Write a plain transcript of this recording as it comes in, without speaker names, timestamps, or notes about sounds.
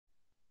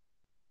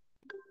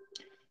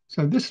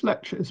So this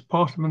lecture is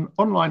part of an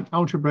online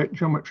algebraic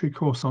geometry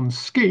course on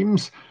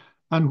schemes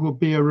and will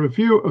be a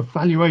review of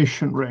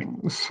valuation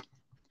rings,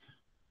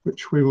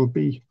 which we will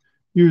be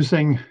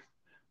using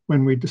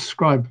when we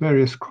describe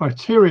various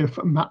criteria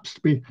for maps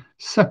to be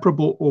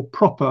separable or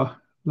proper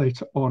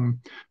later on.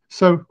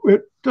 So we'll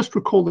just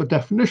recall the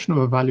definition of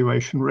a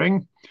valuation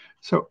ring.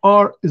 So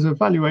R is a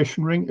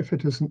valuation ring if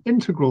it is an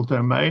integral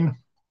domain.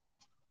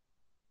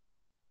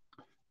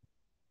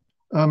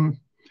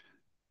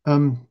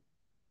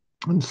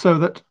 And so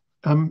that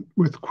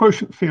with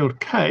quotient field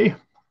K,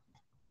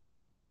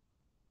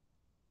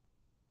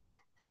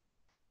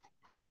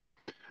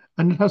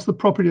 and it has the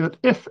property that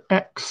if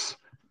X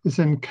is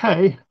in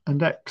K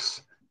and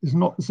X is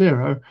not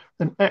 0,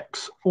 then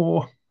X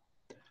or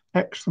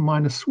X to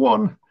minus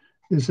 1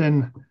 is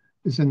in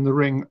the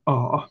ring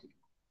R.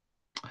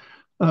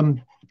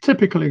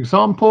 Typical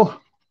example,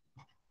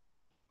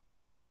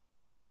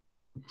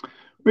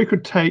 we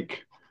could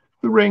take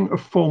the ring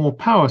of formal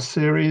power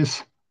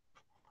series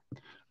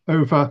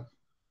over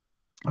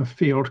a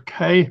field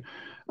K,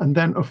 and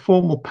then a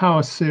formal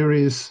power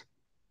series.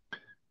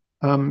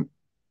 So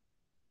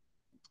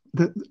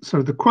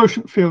the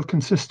quotient field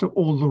consists of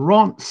all the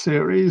Laurent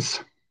series.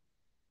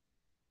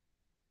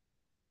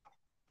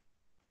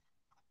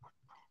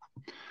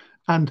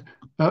 And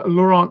a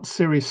Laurent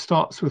series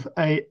starts with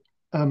a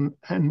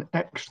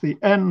nx to the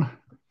n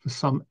for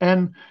some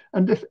n.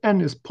 And if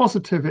n is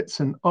positive,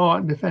 it's in R.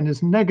 And if n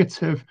is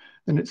negative,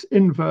 then its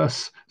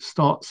inverse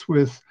starts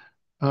with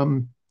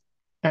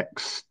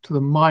x to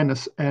the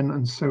minus n,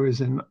 and so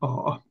is in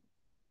R.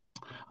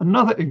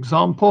 Another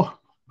example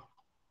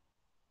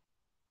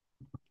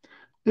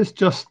is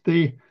just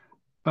the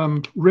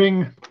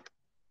ring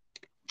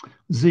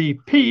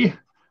ZP.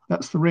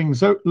 That's the ring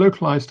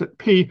localized at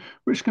P,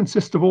 which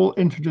consists of all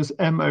integers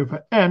m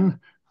over n,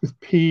 with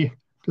P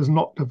does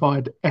not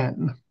divide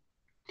n.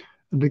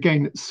 And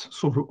again, it's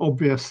sort of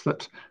obvious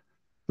that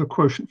the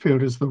quotient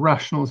field is the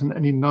rationals, and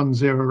any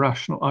non-zero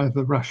rational, either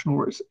the rational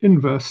or its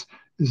inverse,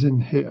 is in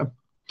here.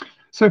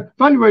 So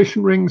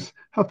valuation rings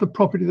have the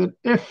property that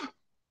if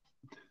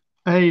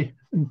A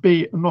and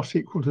B are not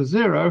equal to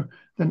 0,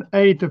 then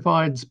A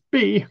divides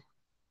B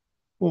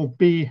or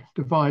B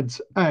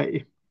divides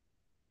A.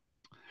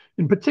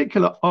 In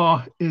particular,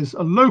 R is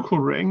a local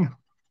ring,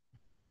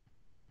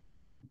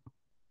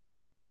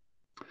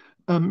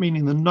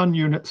 meaning the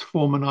non-units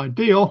form an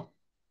ideal.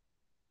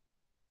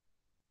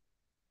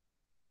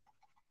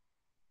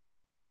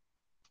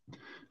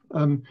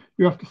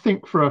 You have to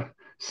think for a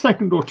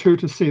second or two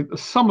to see that the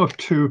sum of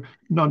two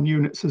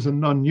non-units is a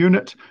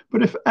non-unit.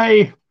 But if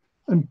A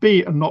and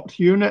B are not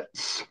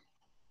units,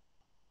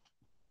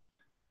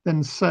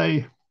 then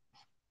say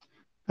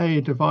A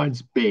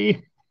divides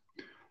B.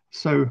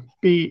 So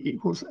B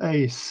equals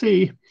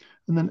AC,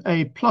 and then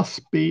A plus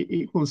B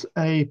equals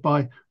A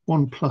by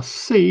 1 plus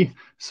C.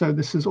 So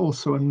this is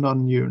also a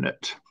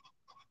non-unit.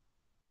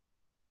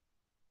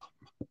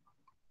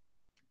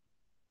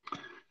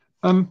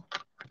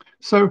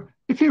 So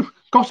if you've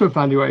got a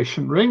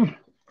valuation ring,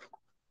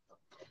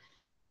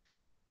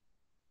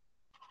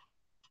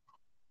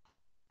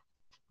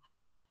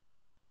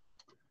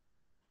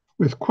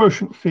 with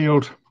quotient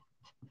field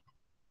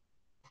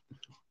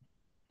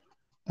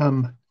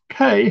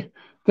K,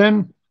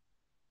 then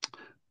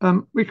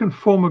we can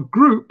form a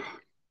group.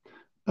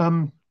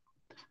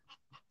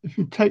 If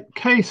you take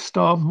K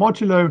star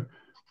modulo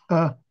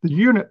the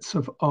units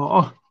of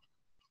R,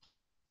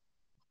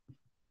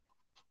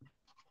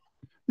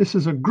 this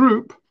is a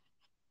group,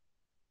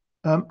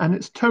 and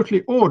it's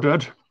totally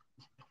ordered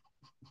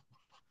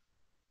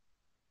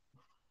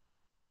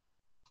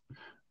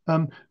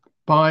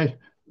by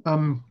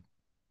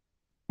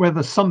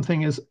whether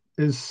something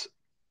is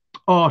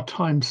R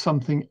times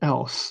something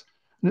else.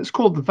 And it's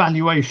called the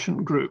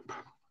valuation group.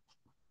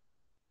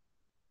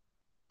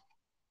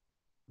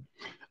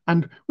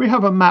 And we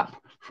have a map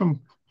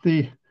from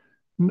the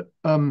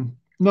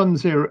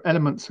non-zero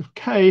elements of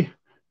K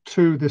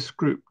to this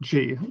group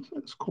G.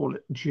 Let's call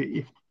it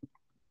G.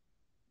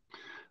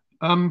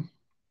 And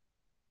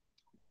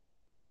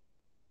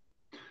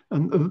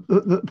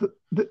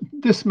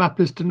this map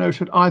is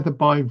denoted either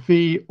by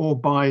V or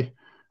by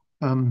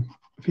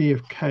V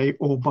of K,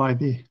 or by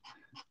the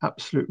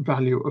absolute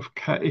value of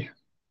K.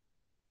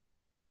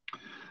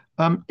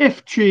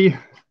 If G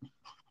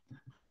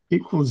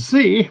equals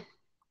Z,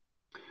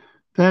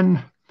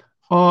 then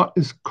R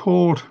is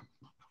called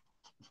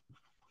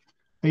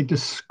a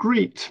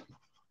discrete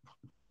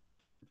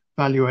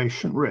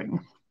valuation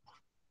ring.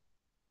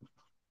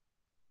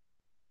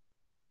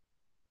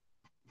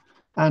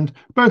 And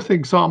both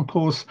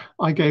examples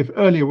I gave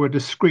earlier were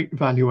discrete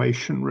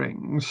valuation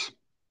rings.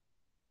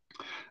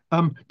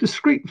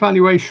 Discrete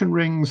valuation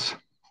rings,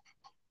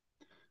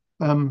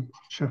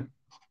 which are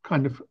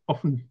kind of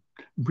often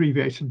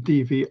abbreviated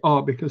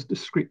DVR, because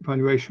discrete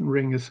valuation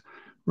ring is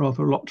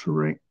rather a lot to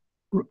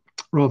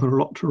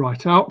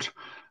write out.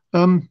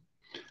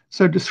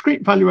 So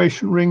discrete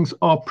valuation rings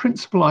are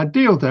principal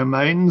ideal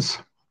domains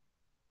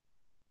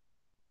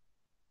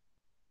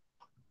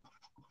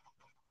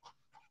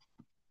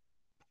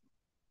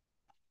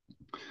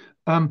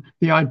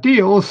the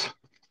ideals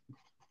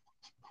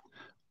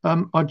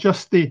are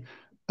just the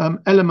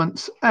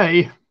elements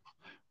A,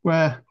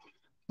 where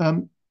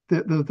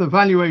the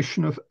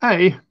valuation of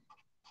A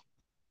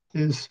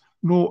is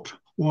 0,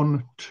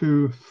 1,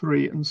 2,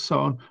 3, and so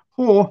on.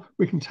 Or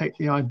we can take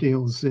the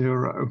ideal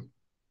 0.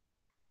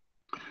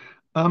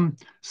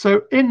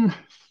 So in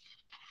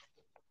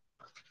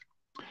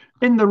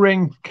the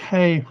ring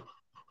K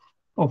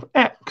of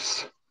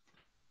X,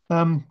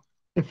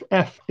 if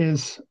F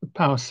is a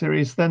power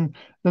series, then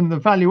the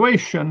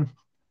valuation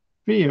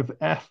V of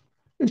F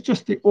is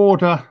just the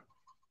order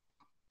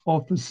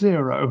of the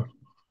 0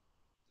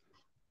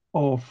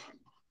 of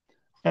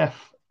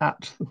F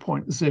at the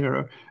point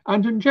 0.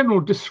 And in general,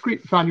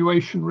 discrete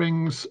valuation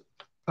rings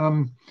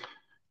are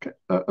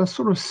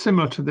sort of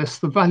similar to this.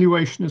 The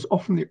valuation is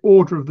often the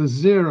order of the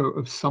 0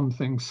 of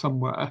something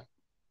somewhere.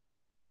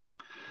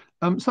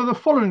 So the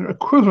following are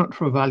equivalent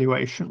for a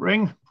valuation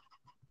ring.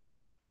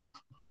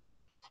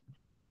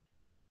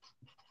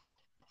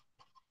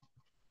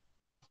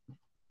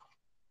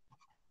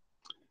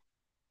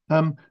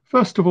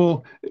 First of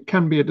all, it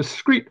can be a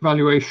discrete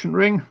valuation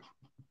ring.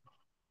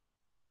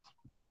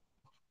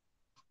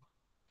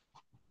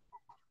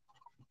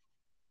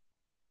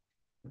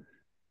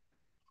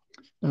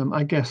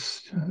 I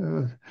guess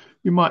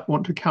you might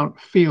want to count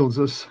fields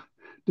as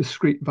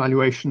discrete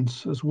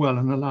valuations as well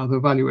and allow the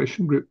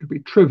valuation group to be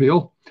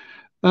trivial.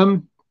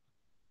 Or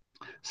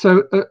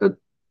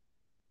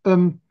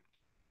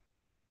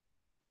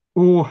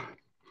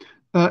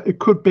it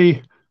could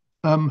be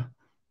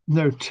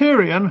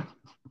Noetherian,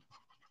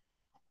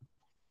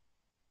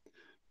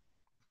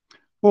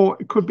 or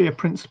it could be a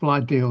principal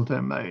ideal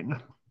domain.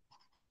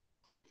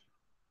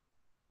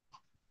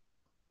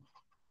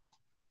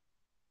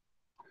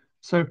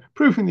 So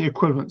proving the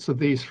equivalence of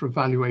these for a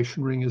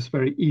valuation ring is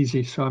very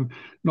easy, so I'm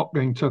not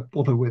going to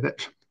bother with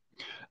it.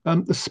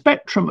 The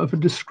spectrum of a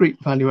discrete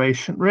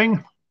valuation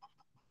ring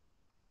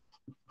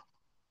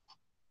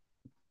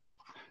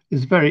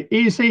is very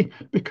easy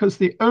because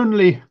the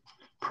only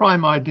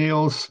prime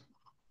ideals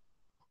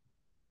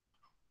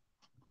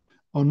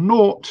are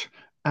 0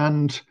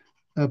 and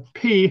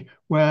P,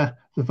 where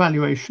the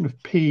valuation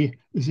of P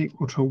is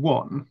equal to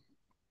 1.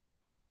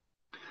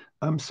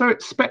 So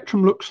its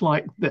spectrum looks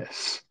like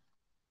this.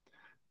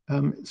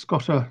 It's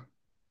got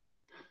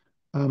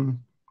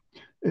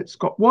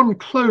one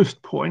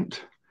closed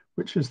point,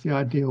 which is the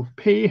ideal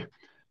P,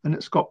 and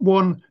it's got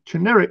one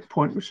generic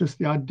point, which is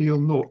the ideal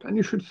 0. And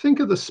you should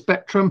think of the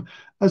spectrum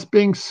as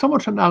being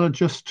somewhat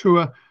analogous to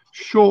a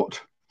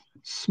short,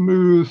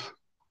 smooth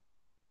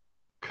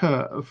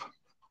curve,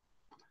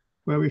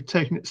 where we've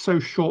taken it so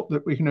short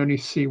that we can only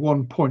see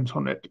one point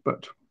on it,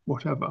 but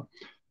whatever.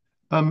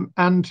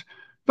 And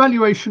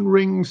valuation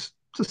rings,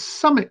 to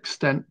some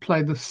extent,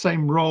 play the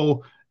same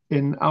role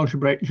in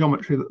algebraic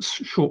geometry that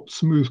short,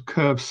 smooth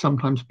curves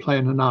sometimes play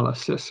in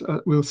analysis.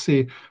 We'll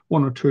see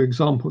one or two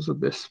examples of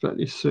this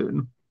fairly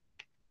soon.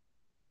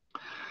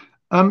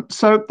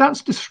 So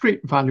that's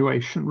discrete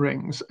valuation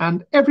rings,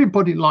 and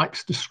everybody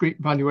likes discrete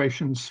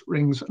valuations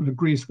rings and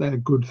agrees they're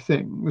good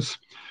things.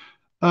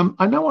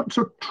 I now want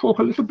to talk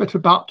a little bit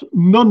about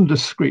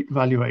non-discrete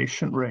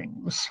valuation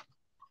rings.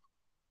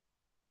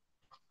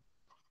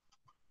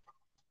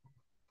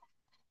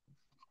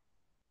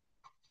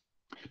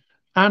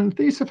 And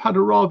these have had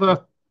a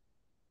rather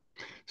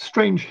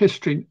strange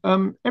history.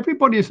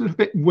 Everybody is a little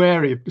bit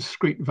wary of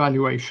discrete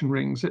valuation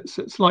rings.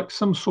 It's like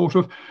some sort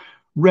of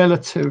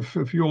relative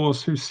of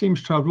yours who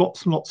seems to have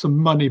lots and lots of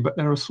money, but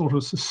there are sort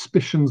of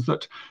suspicions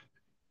that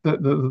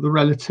the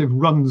relative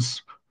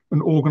runs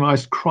an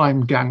organized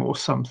crime gang or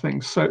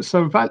something. So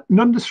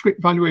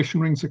non-discrete valuation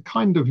rings are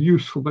kind of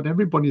useful, but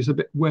everybody's a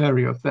bit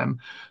wary of them.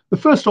 The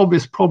first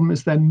obvious problem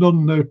is they're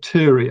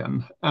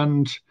non-Noetherian,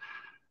 and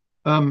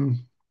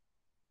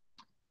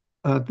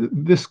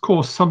this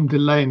caused some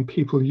delay in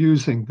people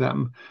using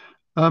them.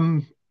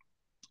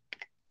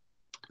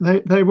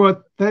 They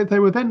were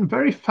then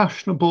very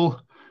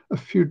fashionable a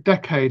few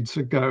decades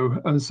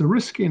ago, and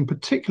Zariski in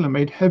particular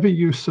made heavy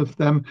use of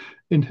them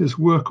in his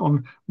work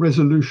on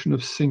resolution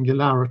of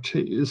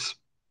singularities.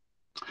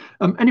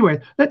 Anyway,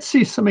 let's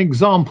see some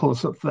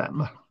examples of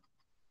them.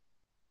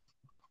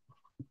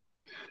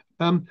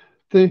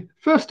 The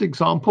first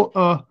example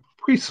are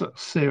Puiseux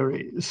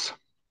series.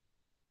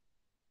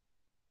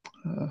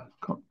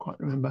 Can't quite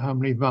remember how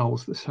many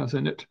vowels this has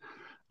in it.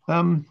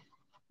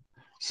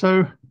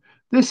 So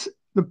the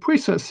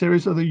Puiseux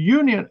series are the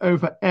union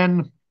over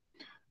n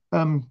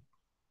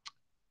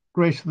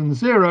greater than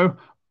 0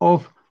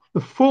 of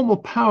the formal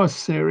power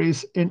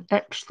series in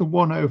x to the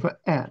 1 over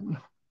n.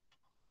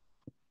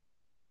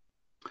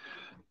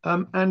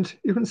 And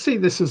you can see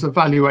this is a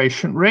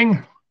valuation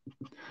ring,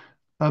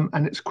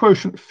 and its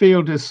quotient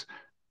field is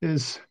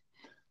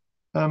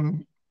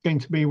going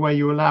to be where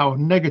you allow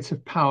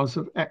negative powers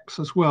of x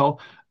as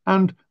well.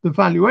 And the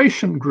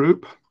valuation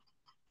group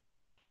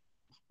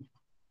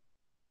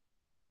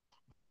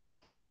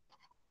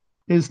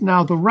is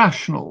now the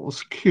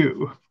rationals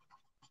Q,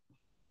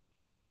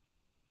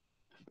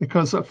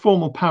 because a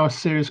formal power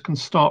series can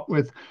start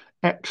with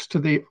x to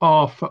the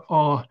r for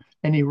r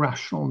any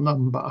rational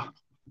number.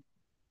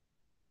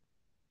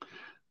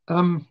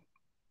 And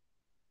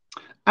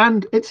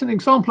it's an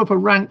example of a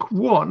rank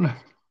 1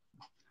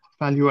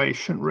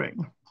 valuation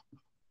ring.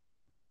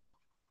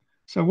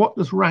 So what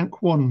does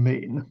rank 1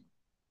 mean?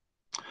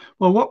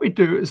 Well, what we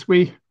do is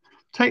we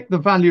take the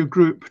value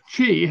group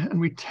G and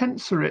we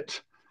tensor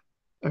it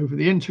over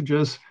the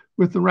integers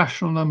with the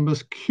rational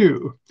numbers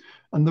Q.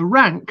 And the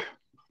rank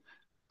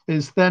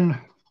is then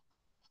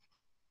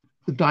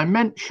the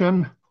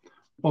dimension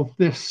of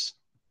this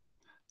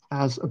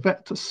as a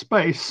vector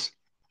space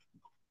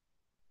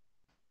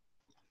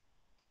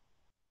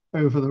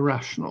over the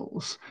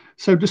rationals.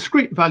 So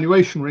discrete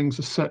valuation rings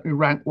are certainly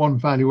rank 1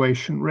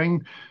 valuation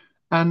ring.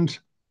 And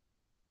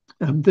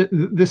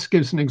this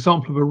gives an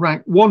example of a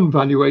rank 1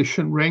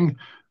 valuation ring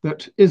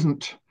that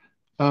isn't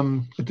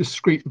a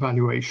discrete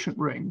valuation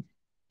ring.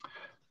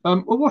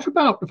 Well, what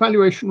about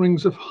valuation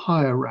rings of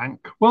higher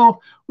rank? Well,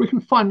 we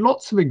can find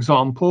lots of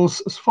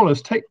examples as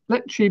follows.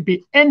 Let G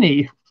be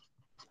any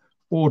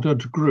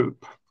ordered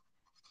group.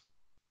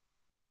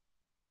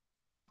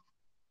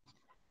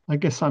 I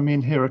guess I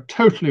mean here a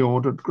totally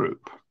ordered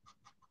group.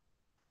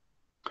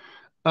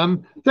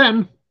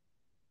 Then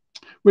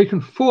we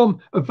can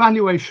form a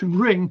valuation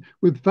ring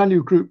with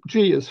value group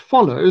G as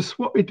follows.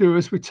 What we do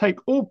is we take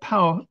all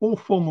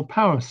formal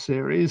power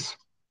series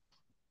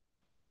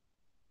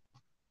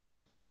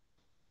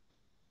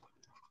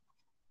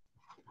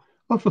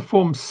of the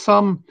form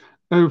sum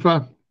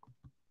over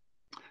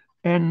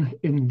n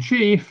in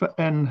G for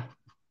n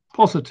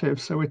positive.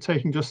 So we're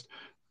taking just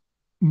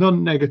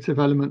non-negative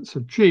elements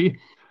of G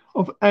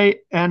of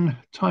an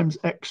times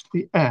x to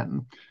the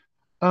n.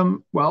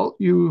 Well,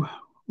 you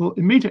will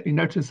immediately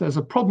notice there's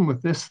a problem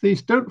with this.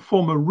 These don't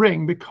form a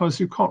ring because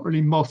you can't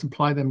really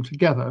multiply them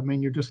together. I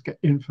mean, you just get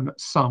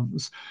infinite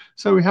sums.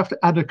 So we have to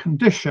add a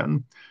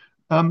condition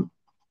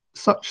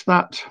such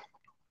that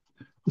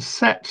the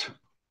set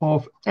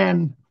of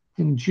n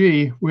in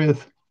G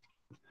with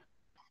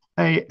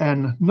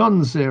an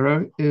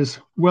non-zero is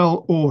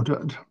well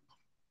ordered.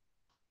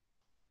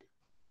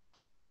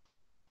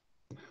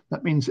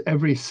 That means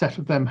every set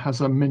of them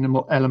has a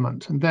minimal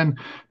element. And then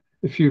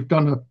if you've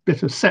done a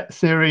bit of set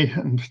theory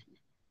and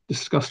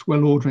discussed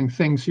well ordering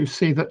things, you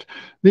see that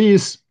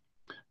these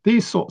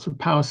sorts of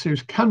power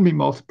series can be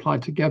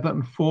multiplied together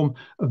and form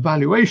a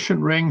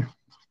valuation ring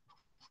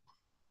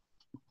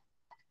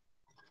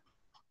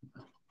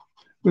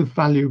with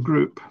value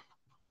group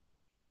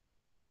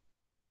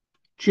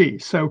G.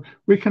 So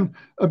we can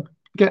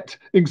get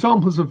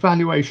examples of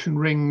valuation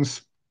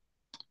rings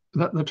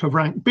that have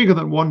rank bigger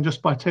than 1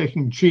 just by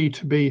taking G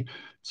to be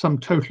some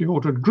totally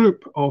ordered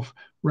group of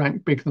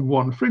rank bigger than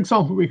 1. For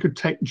example, we could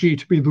take G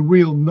to be the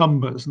real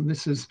numbers, and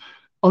this is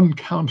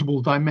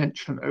uncountable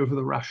dimension over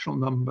the rational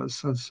numbers.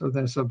 So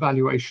there's a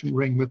valuation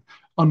ring with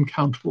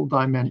uncountable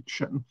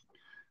dimension.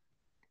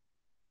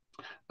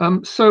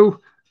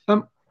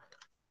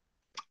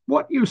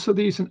 What use are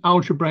these in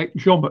algebraic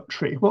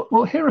geometry?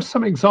 Well, here are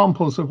some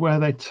examples of where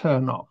they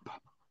turn up.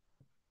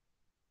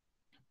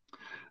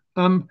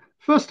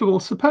 First of all,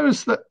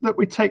 suppose that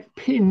we take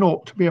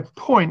P0 to be a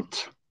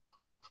point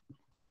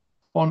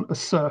on a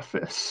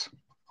surface.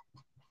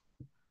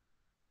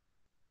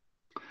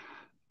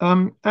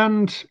 We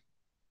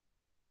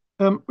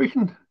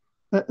can,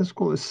 let's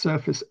call this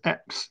surface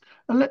X.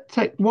 And let's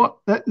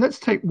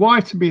take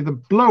Y to be the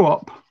blow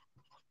up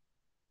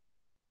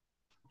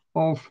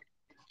of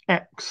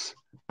X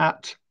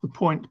at the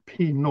point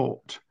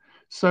P0.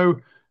 So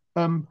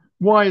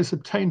Y is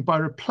obtained by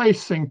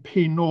replacing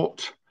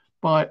P0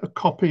 by a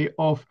copy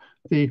of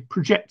the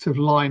projective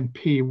line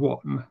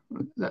P1.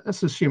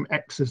 Let's assume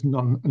X is a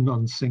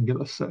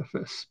non-singular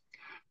surface.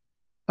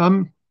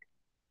 We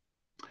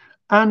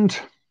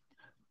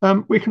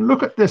can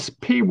look at this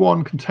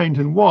P1 contained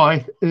in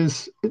Y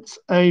it's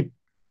a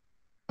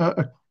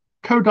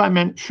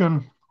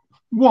codimension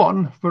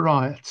 1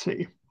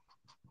 variety.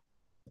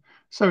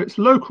 So its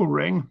local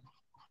ring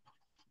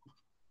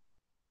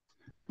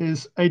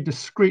is a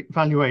discrete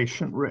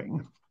valuation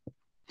ring.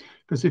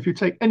 Because if you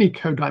take any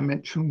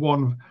codimension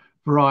 1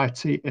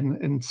 variety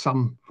in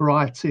some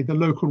variety, the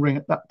local ring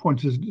at that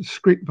point is a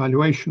discrete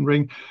valuation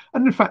ring.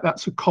 And in fact,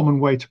 that's a common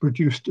way to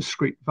produce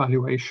discrete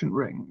valuation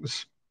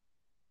rings.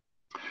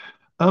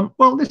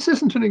 Well, this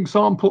isn't an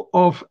example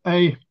of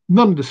a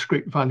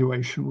non-discrete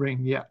valuation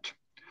ring yet.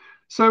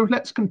 So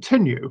let's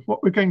continue.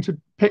 What we're going to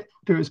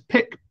do is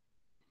pick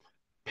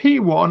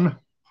P1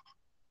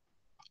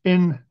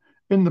 in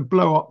the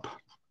blow-up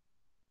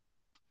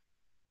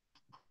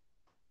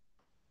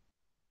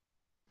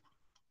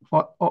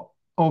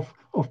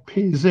of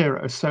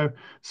P0.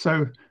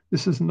 So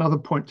this is another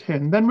point here.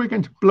 And then we're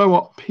going to blow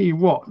up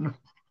P1.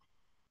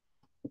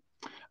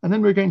 And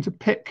then we're going to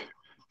pick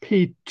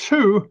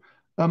P2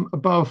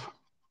 above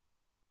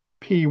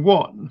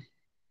P1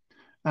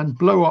 and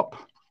blow up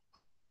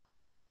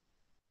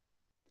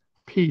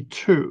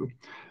P2.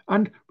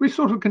 And we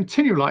sort of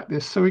continue like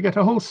this. So we get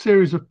a whole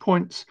series of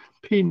points,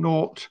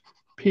 P0,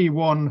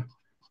 P1,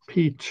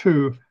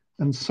 P2,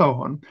 and so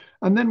on.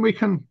 And then we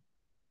can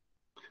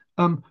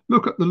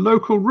look at the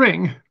local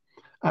ring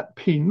at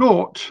P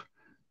naught,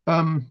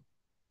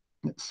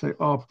 let's say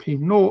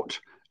RP0,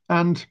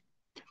 and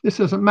this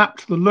is a map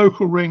to the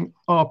local ring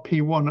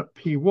RP1 at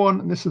P1,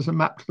 and this is a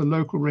map to the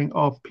local ring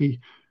RP2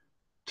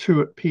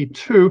 at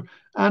P2.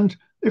 And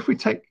if we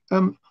take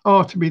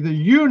R to be the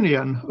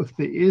union of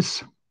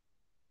these,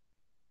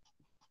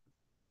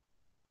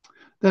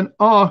 then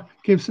R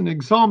gives an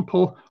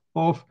example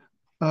of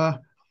a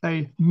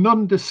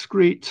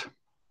non-discrete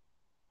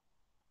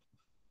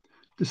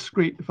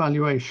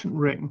valuation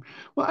ring.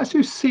 Well, as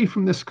you see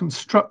from this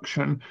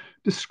construction,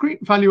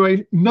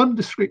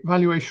 non-discrete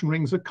valuation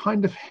rings are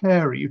kind of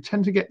hairy. You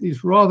tend to get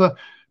these rather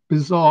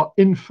bizarre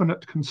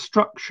infinite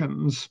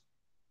constructions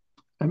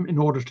in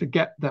order to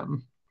get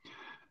them.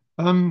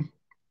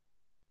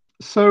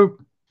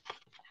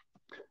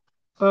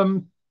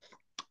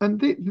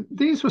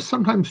 These were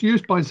sometimes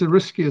used by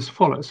Zariski as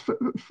follows.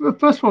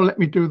 First of all, let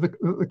me do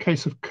the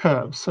case of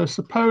curves. So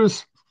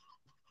suppose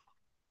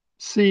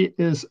C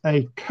is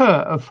a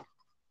curve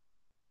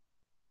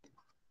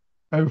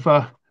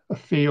over a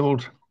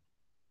field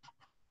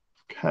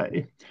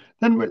K.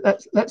 Then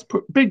let's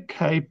put big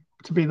K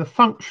to be the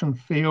function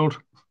field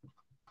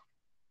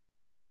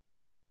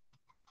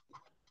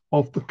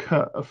of the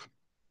curve.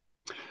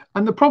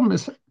 And the problem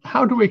is,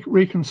 how do we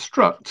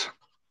reconstruct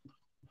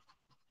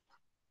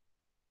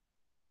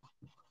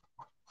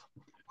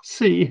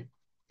C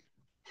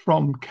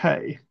from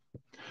K?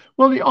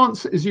 Well, the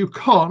answer is you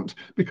can't,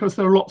 because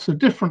there are lots of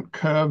different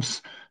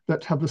curves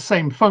that have the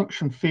same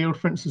function field.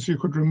 For instance, you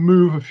could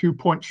remove a few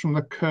points from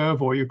the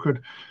curve, or you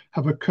could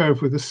have a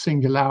curve with a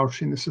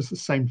singularity, and this is the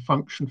same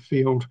function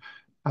field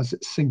as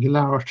its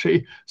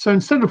singularity. So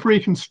instead of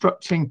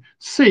reconstructing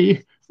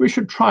C, we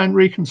should try and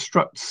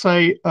reconstruct,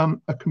 say,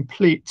 a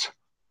complete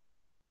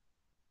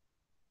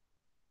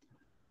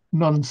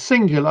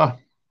non-singular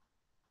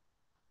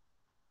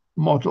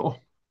model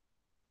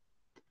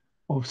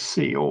of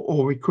C,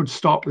 or we could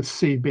start with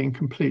C being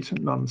complete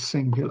and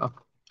non-singular.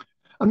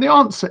 And the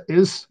answer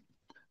is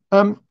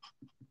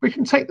we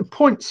can take the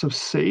points of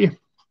C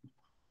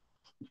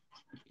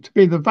to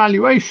be the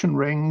valuation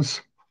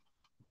rings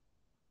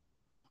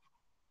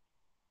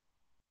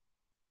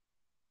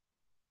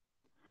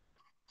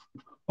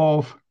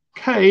of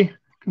K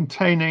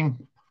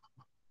containing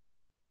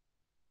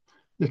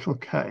little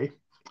k,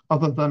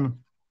 other than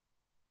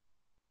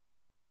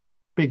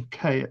big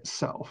K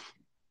itself.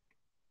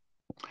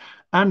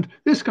 And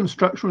this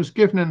construction was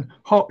given in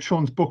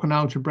Hartshorne's book on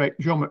algebraic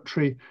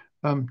geometry,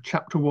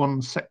 chapter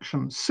 1,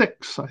 section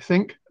 6, I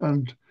think,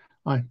 and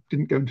I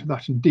didn't go into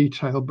that in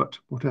detail, but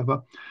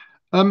whatever.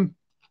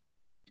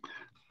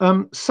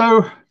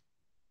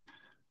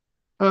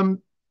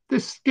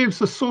 This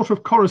gives a sort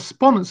of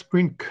correspondence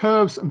between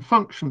curves and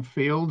function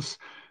fields,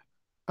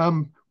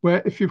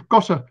 where if you've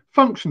got a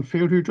function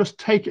field, you just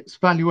take its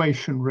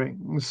valuation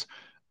rings.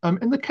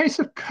 In the case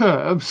of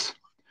curves,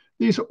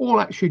 these are all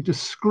actually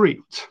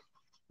discrete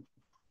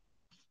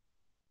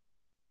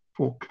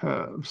for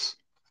curves.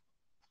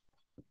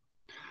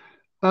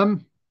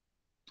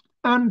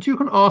 And you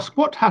can ask,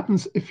 what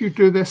happens if you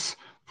do this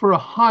for a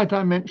high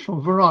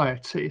dimensional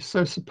variety?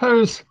 So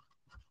suppose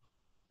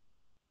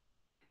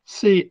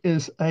C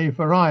is a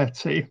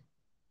variety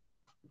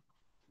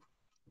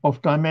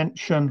of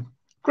dimension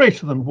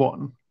greater than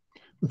 1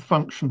 with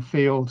function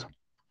field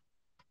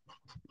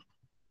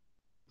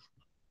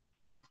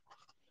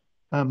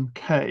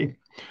K.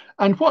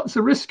 And what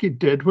Zariski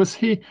did was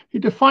he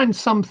defined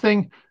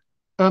something,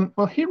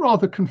 well, he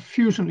rather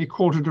confusingly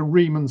called it a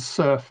Riemann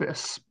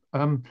surface,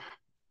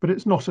 but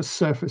it's not a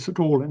surface at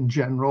all in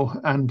general,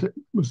 and it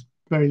was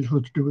very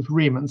little to do with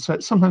Riemann. So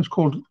it's sometimes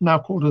now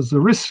called a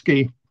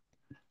Zariski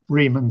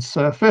Riemann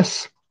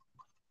surface.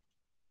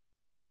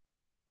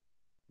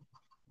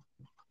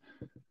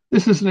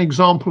 This is an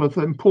example of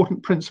the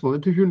important principle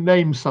that if you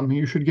name something,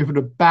 you should give it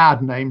a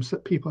bad name so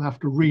that people have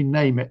to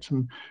rename it,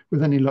 and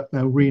with any luck,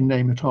 they'll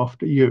rename it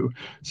after you.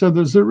 So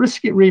the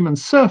Zariski Riemann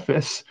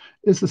surface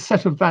is the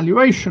set of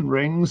valuation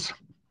rings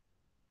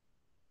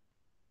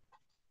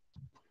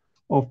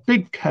of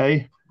big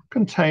K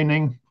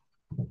containing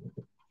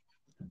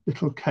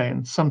little k,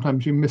 and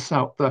sometimes you miss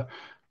out the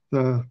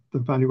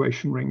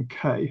valuation ring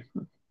K,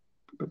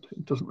 but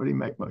it doesn't really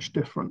make much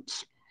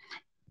difference.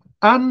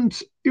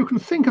 And you can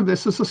think of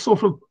this as a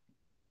sort of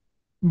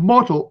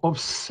model of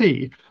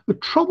C. The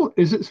trouble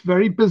is it's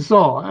very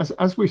bizarre.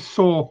 As we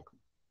saw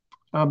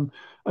a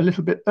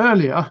little bit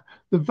earlier,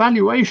 the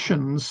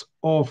valuations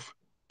of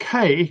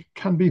K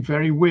can be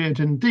very weird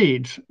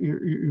indeed.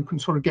 You can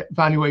sort of get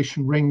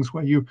valuation rings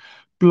where you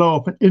blow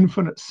up an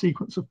infinite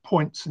sequence of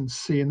points in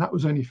C, and that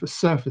was only for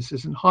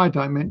surfaces. In high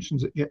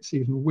dimensions, it gets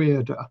even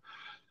weirder.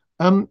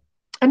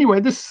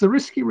 Anyway, this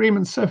Zariski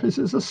Riemann surface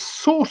is a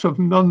sort of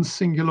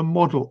non-singular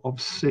model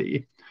of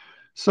C.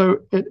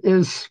 So it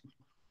is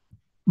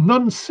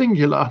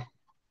non-singular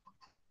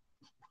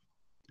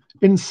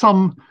in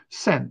some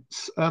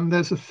sense.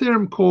 There's a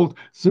theorem called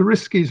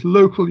Zariski's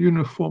local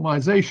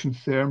uniformization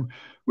theorem,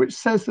 which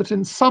says that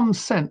in some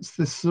sense,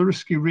 this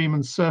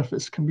Zariski-Riemann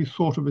surface can be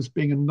thought of as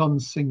being a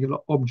non-singular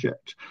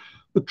object.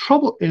 The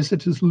trouble is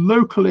it is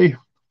locally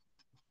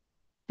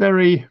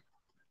very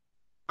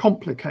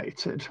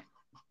complicated.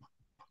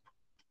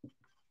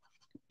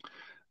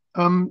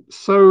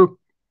 Zariski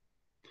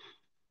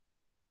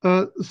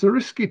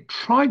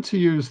tried to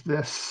use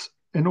this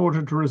in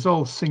order to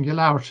resolve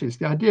singularities.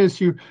 The idea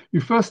is you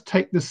first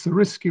take this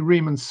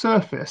Zariski-Riemann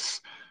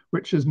surface,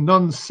 which is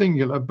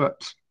non-singular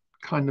but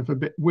kind of a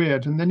bit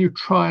weird, and then you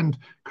try and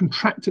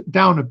contract it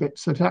down a bit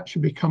so it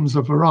actually becomes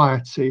a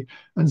variety.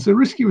 And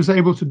Zariski was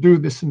able to do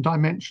this in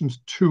dimensions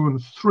 2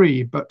 and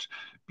 3, but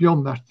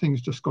beyond that, things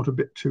just got a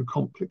bit too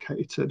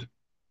complicated.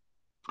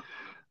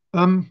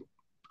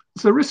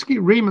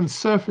 Zariski-Riemann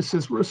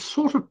surfaces were a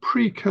sort of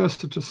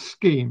precursor to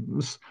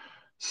schemes.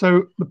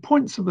 So the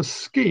points of a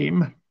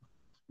scheme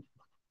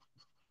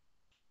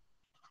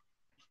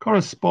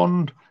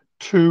correspond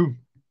to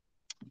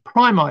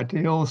prime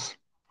ideals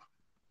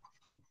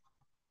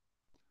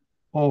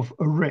of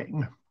a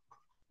ring,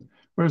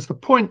 whereas the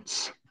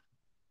points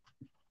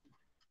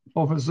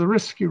of a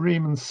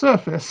Zariski-Riemann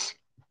surface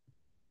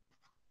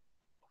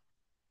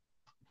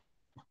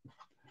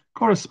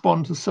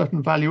correspond to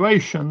certain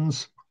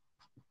valuations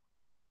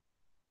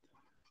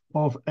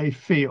of a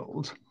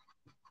field.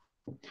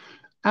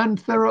 And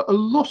there are a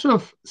lot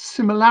of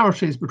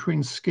similarities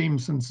between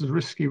schemes and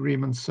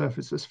Zariski-Riemann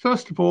surfaces.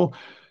 First of all,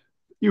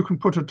 you can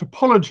put a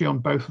topology on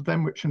both of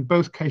them, which in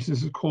both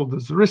cases is called the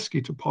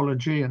Zariski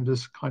topology and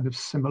is kind of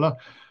similar.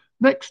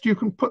 Next, you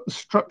can put the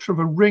structure of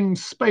a ringed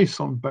space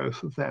on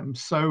both of them.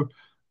 So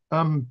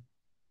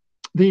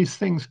these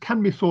things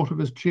can be thought of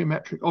as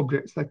geometric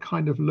objects. They're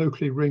kind of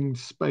locally ringed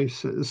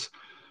spaces.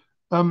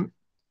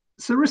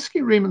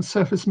 Zariski-Riemann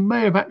surface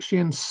may have actually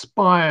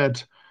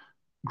inspired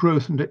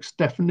Grothendieck's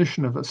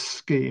definition of a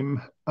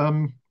scheme.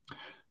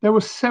 There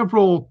were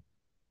several,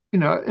 in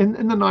the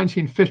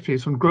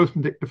 1950s when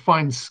Grothendieck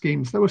defined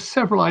schemes, there were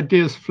several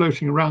ideas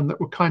floating around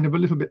that were kind of a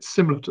little bit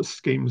similar to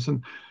schemes,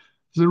 and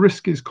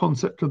Zariski's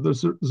concept of the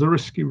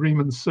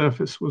Zariski-Riemann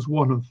surface was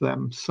one of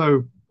them.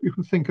 So you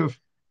can think of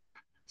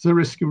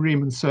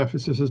Zariski-Riemann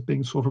surfaces as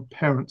being sort of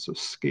parents of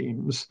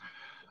schemes.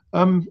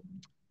 There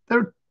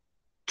are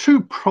two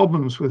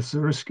problems with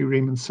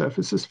Zariski-Riemann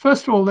surfaces.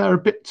 First of all, they're a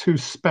bit too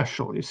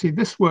special. You see,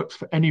 this works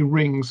for any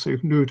ring, so you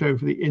can do it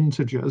over the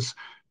integers,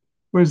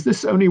 whereas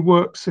this only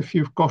works if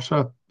you've got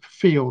a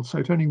field, so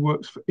it only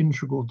works for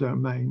integral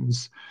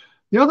domains.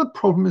 The other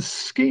problem is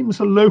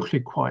schemes are locally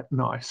quite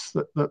nice,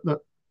 that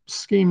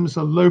schemes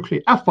are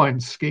locally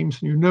affine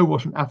schemes, and you know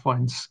what an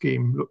affine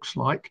scheme looks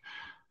like.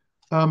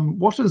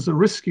 What a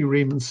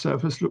Zariski-Riemann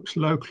surface looks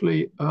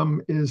locally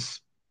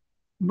is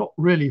not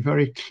really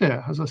very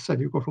clear. As I said,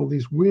 you've got all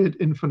these weird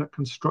infinite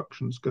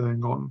constructions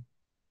going on.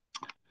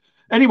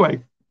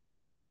 Anyway,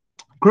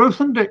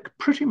 Grothendieck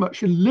pretty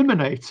much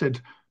eliminated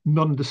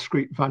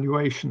non-discrete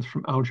valuations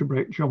from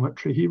algebraic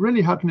geometry. He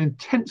really had an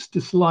intense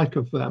dislike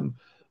of them.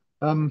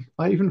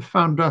 I even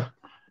found a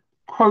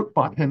quote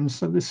by him.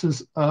 So this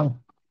is a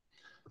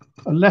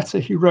letter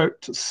he wrote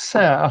to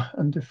Serre,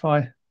 and if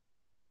I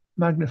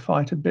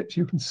magnify it a bit,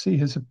 you can see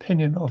his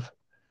opinion of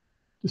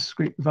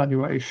discrete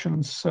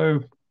valuations.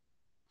 So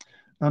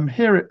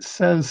here it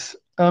says,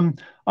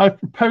 I've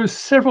proposed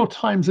several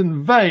times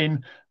in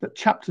vain that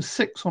chapter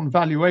 6 on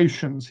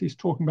valuations, he's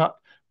talking about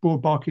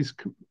Bourbaki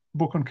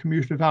book on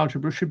commutative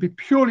algebra, should be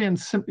purely and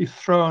simply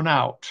thrown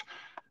out.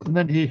 And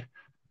then he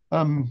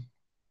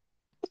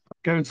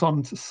goes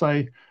on to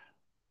say,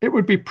 it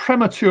would be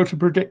premature to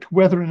predict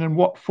whether and in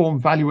what form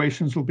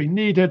valuations will be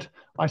needed.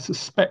 I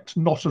suspect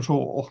not at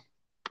all.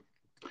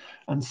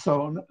 And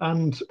so on.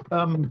 And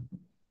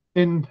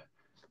in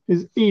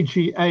his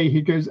EGA,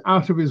 he goes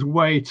out of his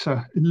way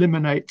to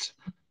eliminate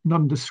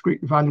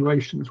non-discrete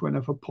valuations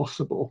whenever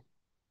possible.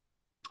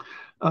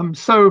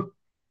 So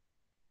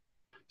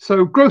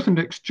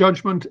Grothendieck's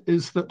judgment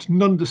is that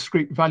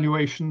non-discrete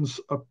valuations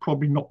are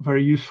probably not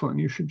very useful, and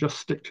you should just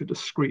stick to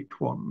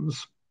discrete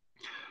ones.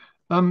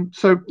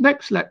 So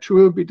next lecture,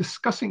 we'll be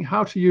discussing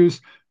how to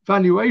use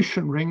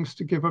valuation rings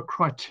to give a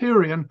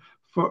criterion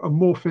for a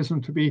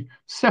morphism to be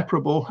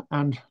separable,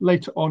 and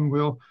later on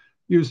we'll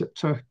use it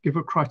to give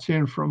a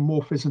criterion for a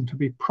morphism to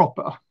be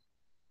proper.